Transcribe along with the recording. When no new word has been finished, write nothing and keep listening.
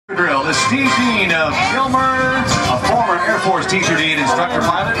the Steve Dean of Gilmer, a former Air Force teacher, Dean, instructor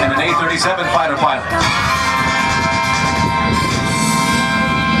pilot, and an A-37 fighter pilot.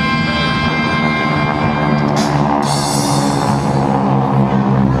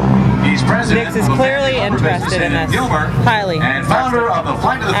 Nix is clearly interested in this. Highly. And founder of the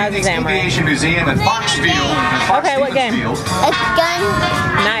Flight of the Phoenix Aviation Museum at Foxfield. Okay, what game? A gun.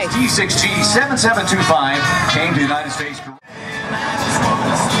 Nice. T6G7725 came to the United States. Watch.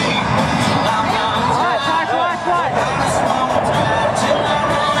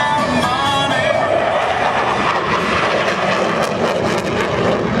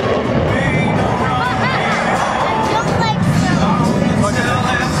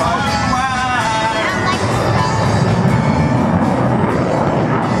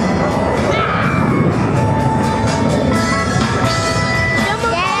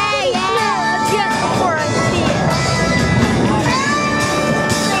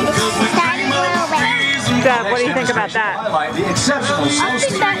 What do you think about that? I think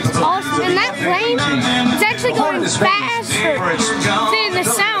that's awesome. And that plane is actually going faster than the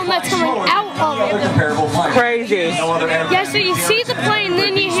sound that's coming out of it. Crazy. Yeah, so you see the plane,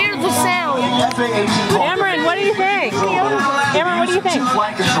 then you hear the sound. Cameron, what do you think? Cameron, what do you think?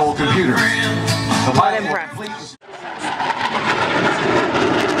 Flight control computer. I'm impressed.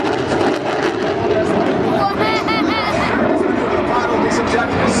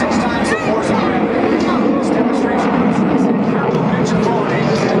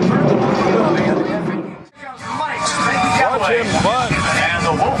 And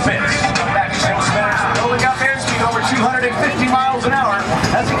the Wolffish back at Show Center, building up airspeed over 250 miles an hour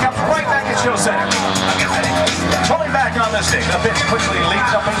as he comes right back at Show Center. Pulling back on the stick, the pitch quickly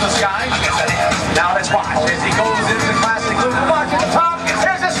leaps up into the sky. Now let's watch as he goes into the classic loop. Watch at the top.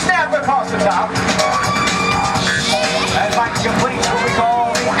 There's a snap across the top. That might complete what we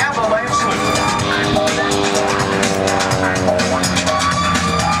call the avalanche loop.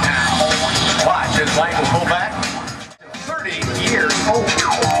 Now, watch as Mike will pull back. 30 years old.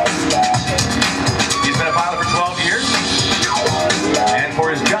 He's been a pilot for 12 years. And for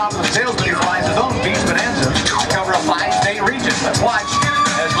his job as a salesman, he flies his own Beast Bonanza to cover a 5-state region. Let's watch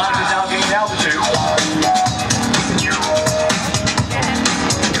as Mike is now gaining altitude.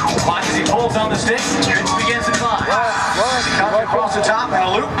 Watch as he pulls on the stick. It begins to climb. He comes across the top in a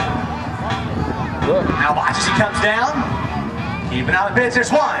loop. Now watch as he comes down. Keeping out the bids.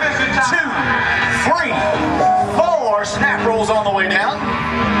 There's 1, 2, 3, 4. Snap rolls on the way down.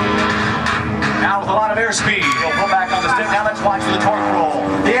 Now with a lot of airspeed, he'll pull back on the stick. Now let's watch for the torque roll.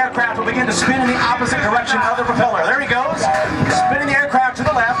 The aircraft will begin to spin in the opposite direction of the propeller. There he goes, spinning the aircraft to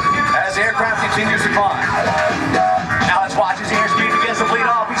the left as the aircraft continues to climb. Now let's watch as the airspeed begins to bleed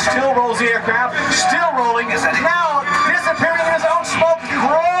off. He still rolls the aircraft, still rolling. Now disappearing in his own smoke. He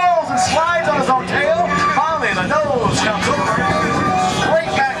rolls and slides on his own tail. Finally, the nose comes over.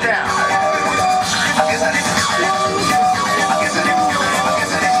 Straight back down.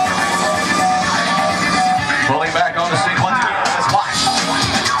 Pulling back on the stick once again. Let's watch.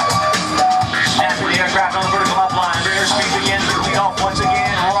 After the aircraft on the vertical upline, the airspeed begins to lead off once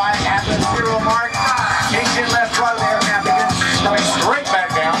again. Right at the 0 mark. Kicks in left, right of the aircraft begins coming straight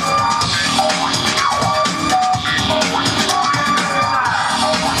back down.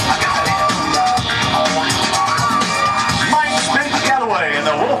 Mike spins the other way, and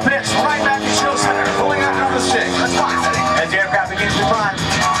the Wolf pitch right back to Show Center, pulling back on the stick. Let's watch as the aircraft begins to climb.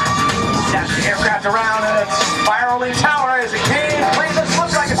 Taps the aircraft around in a spiraling tower as it came. Plane that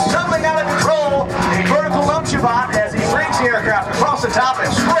looks like it's tumbling out of control. A vertical lump-shabot as he brings the aircraft across the top and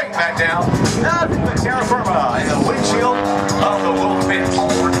straight back down. Now to the terra firma in the windshield of the Wolf pitch.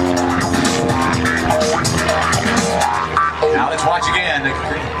 Now let's watch again.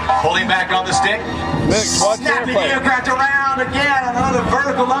 Pulling back on the stick. Snapping the aircraft around again. Another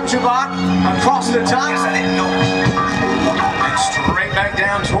vertical lump-shabot across the top. And straight back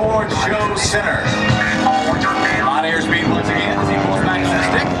down towards Show Center. A lot of airspeed once again as he pulls back on the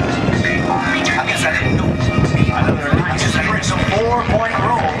stick. Another nice 4-point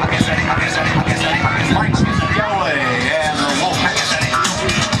roll. Mike's Galloway and the Wolf.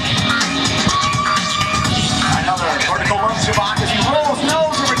 Another vertical lump-shabot as he rolls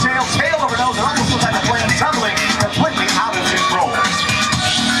nose over tail, tail over nose. It almost looks like the plane tumbling completely out of control.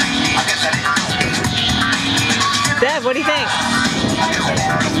 Deb, what do you think?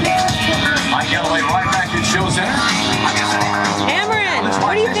 Mike Galloway right back to Show Center.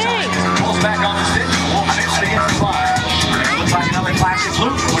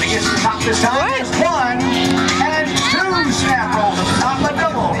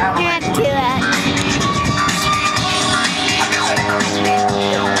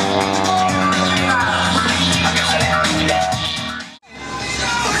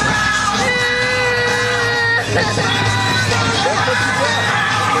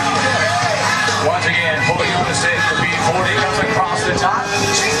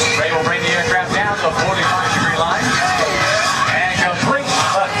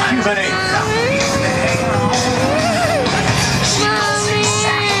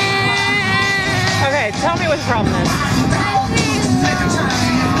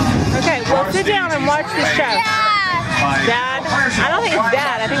 sit down and watch the show. Dad? I don't think it's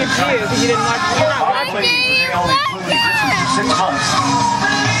Dad. I think it's you because you didn't watch. You're not watching.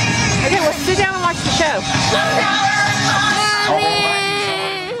 Okay, well sit down and watch the show.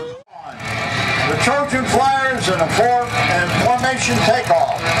 The Trojan Flyers in a formation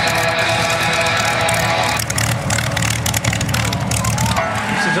takeoff.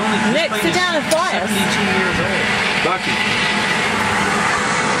 Nick, sit down and fly us. 72 years old. Bucky.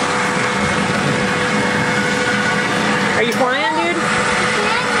 Are you flying, dude?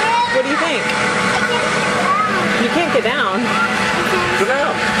 What do you think? You can't get down. Sit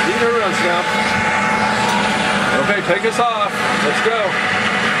down. You can run now. Okay, take us off. Let's go.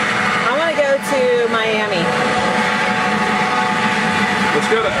 I want to go to Miami. Let's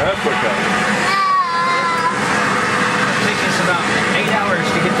go to Africa. It'll take us about 8 hours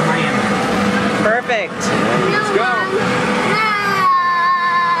to get to Miami. Perfect. Let's go.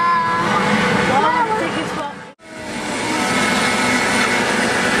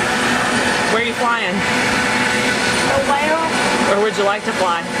 Where are you flying? Where? Or would you like to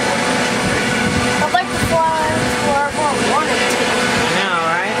fly?